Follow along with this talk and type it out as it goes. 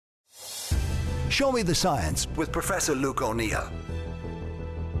Show Me the Science with Professor Luke O'Neill.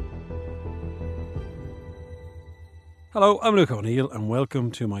 Hello, I'm Luke O'Neill and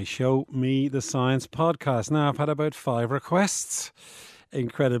welcome to my Show Me the Science podcast. Now, I've had about 5 requests,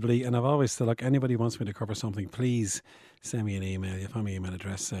 incredibly, and I've always said, look, anybody wants me to cover something, please send me an email. You find my email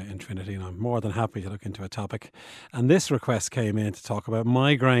address in Trinity, and I'm more than happy to look into a topic. And this request came in to talk about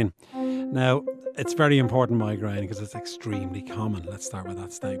migraine. Now, it's very important, migraine, because it's extremely common. Let's start with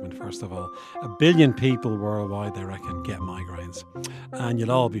that statement first of all. 1 billion people worldwide, they reckon, get migraines. And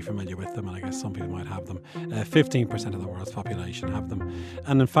you'll all be familiar with them, and I guess some people might have them. 15% of the world's population have them.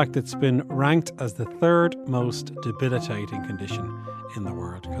 And in fact, it's been ranked as the 3rd most debilitating condition in the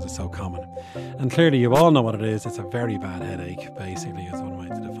world because it's so common. And clearly, you all know what it is. It's a very bad headache, basically, is one way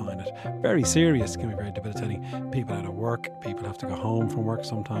to define it. Very serious, can be very debilitating. People out of work, people have to go home from work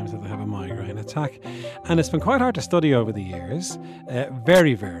sometimes if they have a migraine attack. And it's been quite hard to study over the years.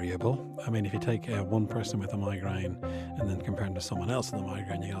 Very variable. I mean, if you take one person with a migraine and then compare them to someone else with a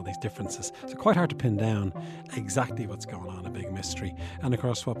migraine, you get all these differences. So quite hard to pin down exactly what's going on, a big mystery. And of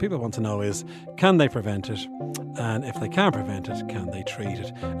course, what people want to know is, can they prevent it? And if they can't prevent it, can they treat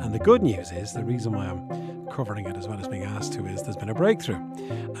it? And the good news is, the reason why I'm covering it as well as being asked to, is there's been a breakthrough.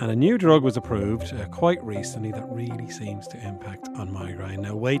 And a new drug was approved quite recently that really seems to impact on migraine.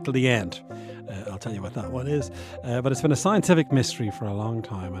 Now, wait till the end. I'll tell you what that one is. But it's been a scientific mystery for a long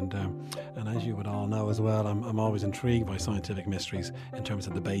time. And as you would all know as well, I'm always intrigued by scientific mysteries in terms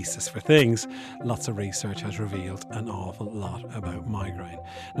of the basis for things. Lots of research has revealed an awful lot about migraine.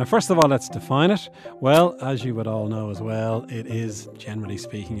 Now, first of all, let's define it. Well, as you would all know as well, it is, generally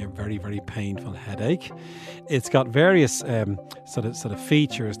speaking, a very, very painful headache. It's got various sort of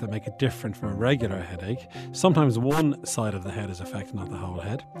features that make it different from a regular headache. Sometimes one side of the head is affected, not the whole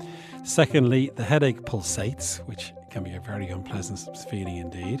head. Secondly, the headache pulsates, which can be a very unpleasant feeling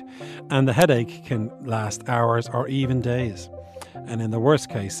indeed. And the headache can last hours or even days. And in the worst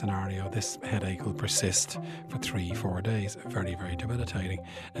case scenario, this headache will persist for 3-4 days. Very, very debilitating.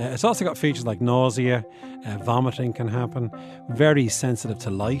 It's also got features like nausea, vomiting can happen, very sensitive to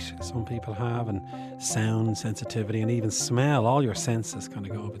light, some people have, and sound sensitivity, and even smell. All your senses kind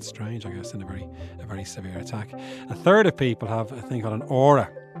of go a bit strange, I guess, in a very severe attack. A third of people have a thing called an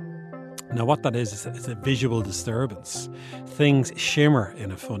aura. Now, what that is a visual disturbance. Things shimmer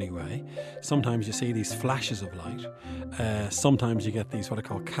in a funny way. Sometimes you see these flashes of light. Sometimes you get these what are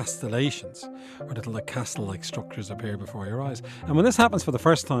called castellations, or little like castle-like structures appear before your eyes. And when this happens for the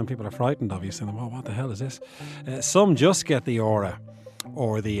first time, people are frightened, obviously. Well, what the hell is this? Some just get the aura,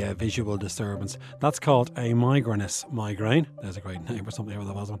 or the visual disturbance. That's called a migrainous migraine. There's a great name for something if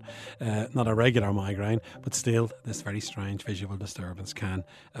there was one. Not a regular migraine, but still this very strange visual disturbance can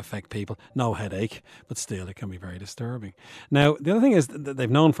affect people. No headache, but still it can be very disturbing. Now, the other thing is that they've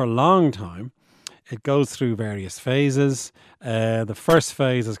known for a long time. It goes through various phases. The first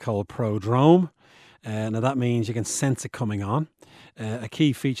phase is called prodrome. Now that means you can sense it coming on. A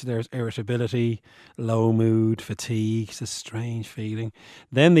key feature there is irritability, low mood, fatigue. It's a strange feeling.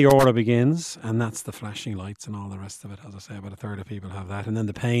 Then the aura begins, and that's the flashing lights and all the rest of it. As I say, about a third of people have that. And then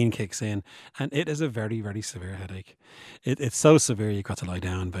the pain kicks in, and it is a very, very severe headache. It's so severe you've got to lie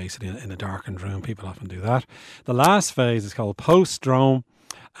down, basically, in a darkened room. People often do that. The last phase is called postdrome.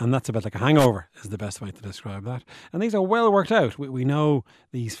 And that's a bit like a hangover, is the best way to describe that. And these are well worked out. We know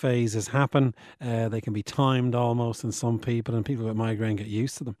these phases happen. They can be timed almost in some people, and people with migraine get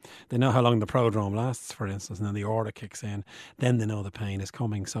used to them. They know how long the prodrome lasts, for instance, and then the aura kicks in. Then they know the pain is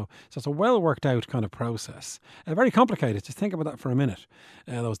coming. So it's a well worked out kind of process. Very complicated. Just think about that for a minute.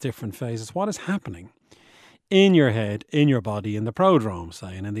 Those different phases. What is happening in your head, in your body, in the prodrome,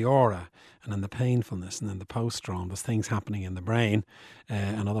 say, and in the aura, and in the painfulness, and then the postdrome? There's things happening in the brain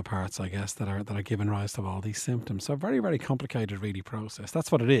and other parts, I guess, that are giving rise to all these symptoms. So very, very complicated, really, process.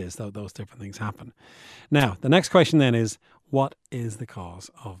 That's what it is, though those different things happen. Now, the next question then is, what is the cause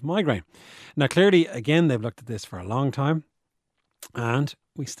of migraine? Now, clearly, again, they've looked at this for a long time, and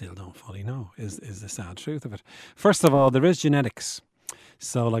we still don't fully know, is the sad truth of it. First of all, there is genetics.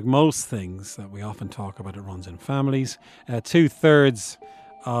 So like most things that we often talk about, it runs in families. 2/3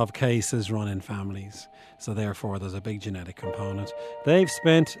 of cases run in families. So therefore, there's a big genetic component. They've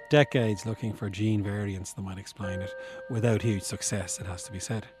spent decades looking for gene variants that might explain it, without huge success, it has to be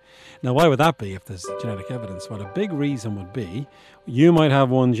said. Now, why would that be if there's genetic evidence? Well, a big reason would be you might have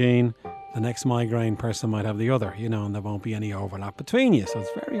one gene, the next migraine person might have the other, and there won't be any overlap between you. So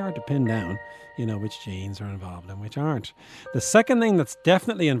it's very hard to pin down, which genes are involved and which aren't. The second thing that's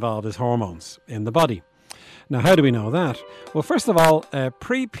definitely involved is hormones in the body. Now, how do we know that? Well, first of all,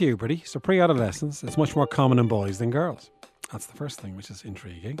 pre-puberty, so pre-adolescence, it's much more common in boys than girls. That's the first thing, which is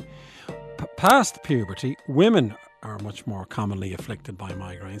intriguing. Past puberty, women are much more commonly afflicted by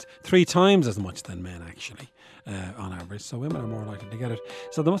migraines, 3 times as much than men actually, on average. So women are more likely to get it.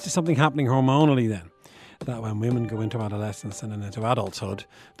 So there must be something happening hormonally then, that when women go into adolescence and then into adulthood,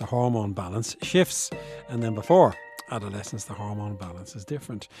 the hormone balance shifts. And then before adolescence, the hormone balance is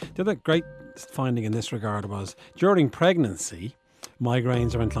different. The other great finding in this regard was during pregnancy,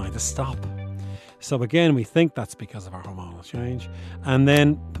 migraines are inclined to stop. So again, we think that's because of our hormonal change. And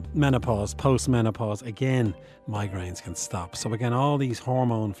then menopause, post-menopause, again, migraines can stop. So again, all these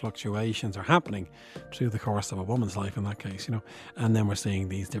hormone fluctuations are happening through the course of a woman's life in that case, and then we're seeing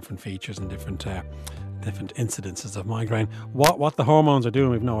these different features and different incidences of migraine. What the hormones are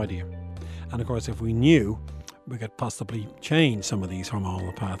doing, we've no idea. And of course, if we knew, we could possibly change some of these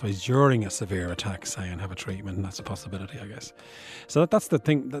hormonal pathways during a severe attack, say, and have a treatment, and that's a possibility, I guess. So that's the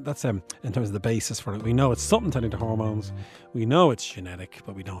thing, that's in terms of the basis for it. We know it's something to do with hormones, we know it's genetic,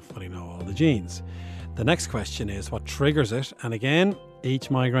 but we don't fully know all the genes. The next question is what triggers it, and again, each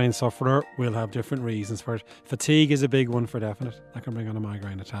migraine sufferer will have different reasons for it. Fatigue is a big one for definite, that can bring on a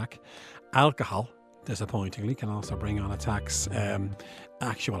migraine attack. Alcohol, disappointingly, can also bring on attacks.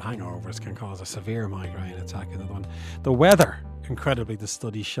 Actual hangovers can cause a severe migraine attack. Another one. The weather, incredibly, the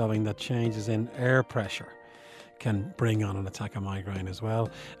studies showing that changes in air pressure can bring on an attack of migraine as well.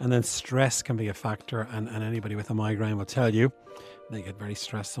 And then stress can be a factor, and anybody with a migraine will tell you they get very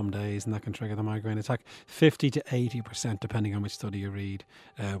stressed some days, and that can trigger the migraine attack. 50 to 80%, depending on which study you read,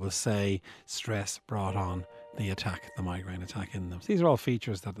 will say stress brought on the migraine attack in them. So these are all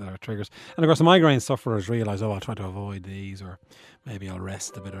features that are triggers. And of course, the migraine sufferers realise, I'll try to avoid these, or maybe I'll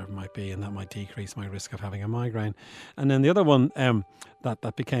rest a bit, or it might be, and that might decrease my risk of having a migraine. And then the other one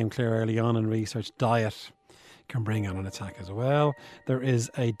that became clear early on in research, diet can bring on an attack as well. There is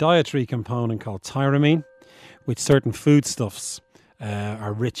a dietary component called tyramine, which certain foodstuffs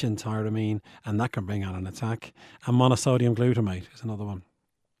are rich in tyramine, and that can bring on an attack. And monosodium glutamate is another one.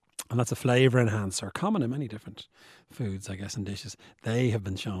 And that's a flavour enhancer, common in many different foods, I guess, and dishes. They have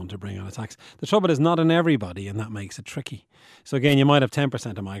been shown to bring on attacks. The trouble is not in everybody, and that makes it tricky. So again, you might have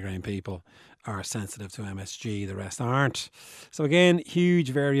 10% of migraine people are sensitive to MSG, the rest aren't. So again, huge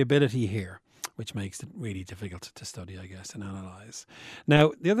variability here, which makes it really difficult to study, I guess, and analyse.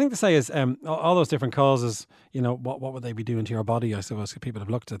 Now, the other thing to say is all those different causes, what would they be doing to your body, I suppose, people have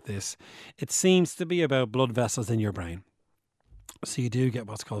looked at this. It seems to be about blood vessels in your brain. So you do get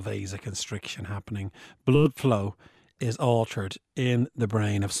what's called vasoconstriction happening. Blood flow is altered in the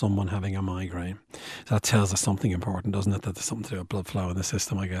brain of someone having a migraine. So that tells us something important, doesn't it? That there's something to do with blood flow in the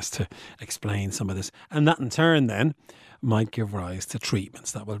system, I guess, to explain some of this. And that in turn then might give rise to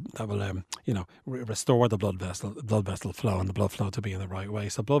treatments that will restore the blood vessel flow and the blood flow to be in the right way.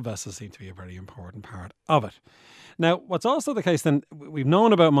 So blood vessels seem to be a very important part of it. Now, what's also the case then, we've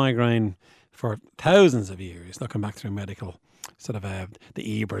known about migraine for thousands of years, looking back through medical sort of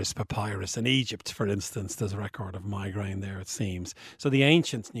the Ebers Papyrus in Egypt, for instance. There's a record of migraine there, it seems. So the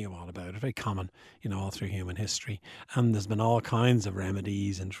ancients knew all about it, very common, all through human history. And there's been all kinds of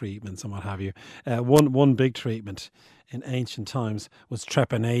remedies and treatments and what have you. One big treatment in ancient times was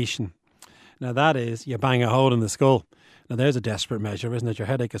trepanation. Now that is, you bang a hole in the skull. Now there's a desperate measure, isn't it? Your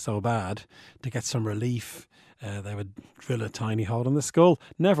headache is so bad, to get some relief, they would drill a tiny hole in the skull.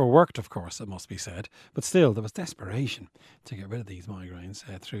 Never worked, of course, it must be said. But still, there was desperation to get rid of these migraines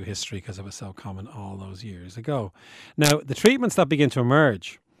through history, because it was so common all those years ago. Now, the treatments that begin to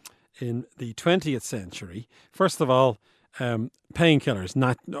emerge in the 20th century, first of all, painkillers,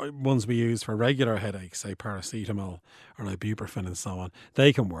 not ones we use for regular headaches, say paracetamol or ibuprofen and so on.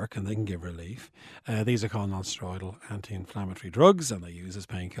 They can work and they can give relief. These are called non-steroidal anti-inflammatory drugs, and they use as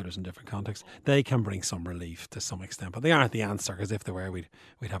painkillers in different contexts. They can bring some relief to some extent, but they aren't the answer, because if they were, we'd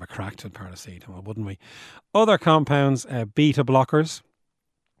have a cracked with paracetamol, wouldn't we? Other compounds, beta blockers,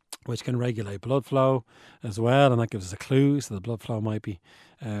 which can regulate blood flow as well, and that gives us a clue. So the blood flow might be,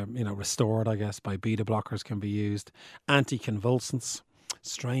 restored, I guess, by beta blockers can be used. Anticonvulsants,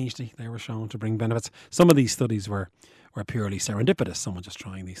 strangely, they were shown to bring benefits. Some of these studies were purely serendipitous, someone just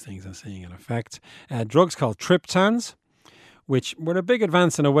trying these things and seeing an effect. Drugs called triptans, which were a big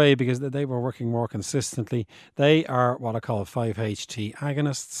advance in a way because they were working more consistently. They are what I call 5-HT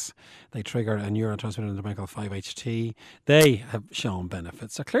agonists. They trigger a neurotransmitter in the brain called 5-HT. They have shown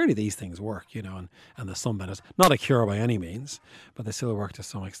benefits. So clearly these things work, and there's some benefits. Not a cure by any means, but they still work to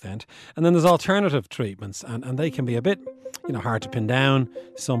some extent. And then there's alternative treatments, and they can be a bit, hard to pin down.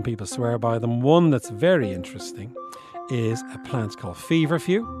 Some people swear by them. One that's very interesting is a plant called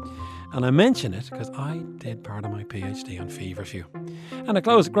feverfew. And I mention it because I did part of my PhD on feverfew. And it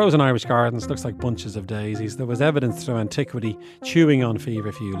grows in Irish gardens, looks like bunches of daisies. There was evidence through antiquity chewing on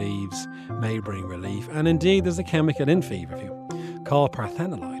feverfew leaves may bring relief. And indeed, there's a chemical in feverfew called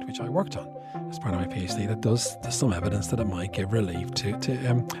parthenolide, which I worked on as part of my PhD, that there's some evidence that it might give relief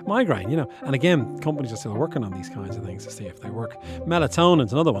to migraine, And again, companies are still working on these kinds of things to see if they work.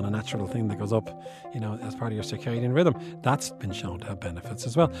 Melatonin's another one, a natural thing that goes up, as part of your circadian rhythm. That's been shown to have benefits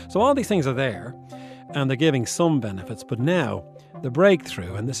as well. So all these things are there, and they're giving some benefits. But now, the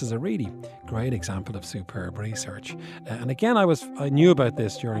breakthrough, and this is a really great example of superb research. And again, I knew about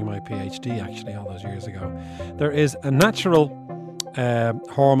this during my PhD, actually, all those years ago. There is a natural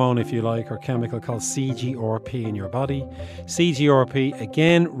hormone, if you like, or chemical called CGRP in your body. CGRP,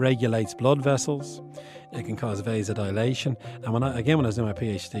 again, regulates blood vessels. It can cause vasodilation. And when I was doing my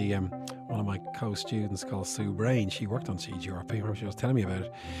PhD, one of my co-students called Sue Brain, she worked on CGRP. I remember she was telling me about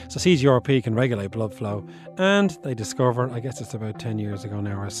it. So CGRP can regulate blood flow, and they discovered, I guess it's about 10 years ago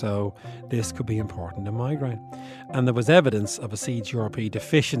now or so, this could be important in migraine. And there was evidence of a CGRP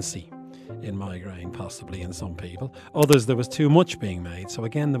deficiency in migraine, possibly in some people. Others, there was too much being made. So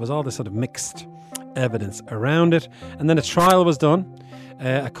again, there was all this sort of mixed evidence around it. And then a trial was done.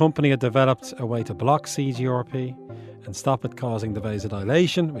 A company had developed a way to block CGRP and stop it causing the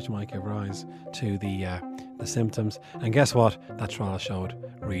vasodilation, which might give rise to the symptoms. And guess what? That trial showed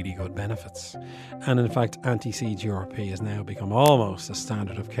really good benefits. And in fact, anti-CGRP has now become almost a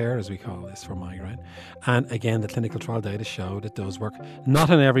standard of care, as we call this, for migraine. And again, the clinical trial data showed it does work. Not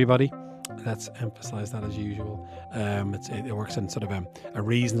in everybody. Let's emphasise that as usual. It works in sort of a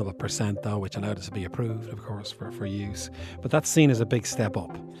reasonable percent, though, which allowed it to be approved, of course, for use. But that's seen as a big step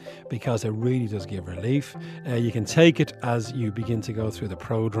up because it really does give relief. You can take it as you begin to go through the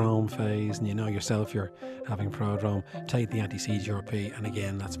prodrome phase, and you know yourself you're having prodrome. Take the anti-CGRP, and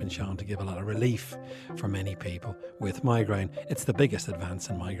again, that's been shown to give a lot of relief for many people with migraine. It's the biggest advance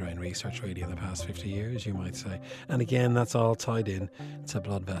in migraine research, really, in the past 50 years, you might say. And again, that's all tied in to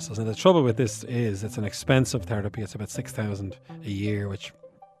blood vessels. And the trouble with this is it's an expensive therapy. It's about $6,000 a year, which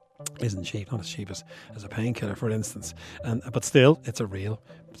isn't cheap, not as cheap as a painkiller, for instance. But still, it's a real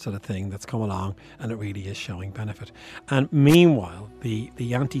sort of thing that's come along, and it really is showing benefit. And meanwhile, the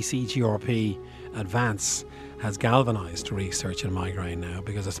anti-CGRP advance has galvanised research in migraine now,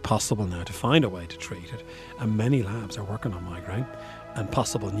 because it's possible now to find a way to treat it. And many labs are working on migraine and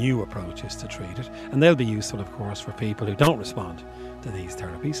possible new approaches to treat it. And they'll be useful, of course, for people who don't respond to these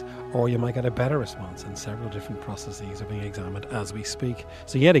therapies, or you might get a better response, and several different processes are being examined as we speak.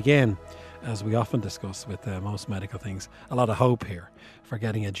 So yet again, as we often discuss with most medical things, a lot of hope here for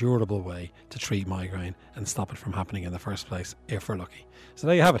getting a durable way to treat migraine and stop it from happening in the first place, if we're lucky. So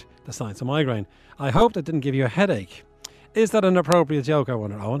there you have it, the science of migraine. I hope that didn't give you a headache. Is that an appropriate joke, I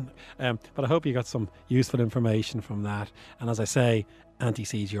wonder, Owen? But I hope you got some useful information from that. And as I say,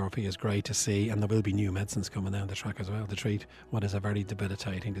 anti-CGRP is great to see, and there will be new medicines coming down the track as well to treat what is a very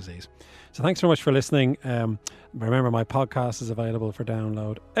debilitating disease. So thanks very much for listening. Remember, my podcast is available for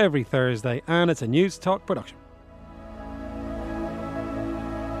download every Thursday, and it's a News Talk production.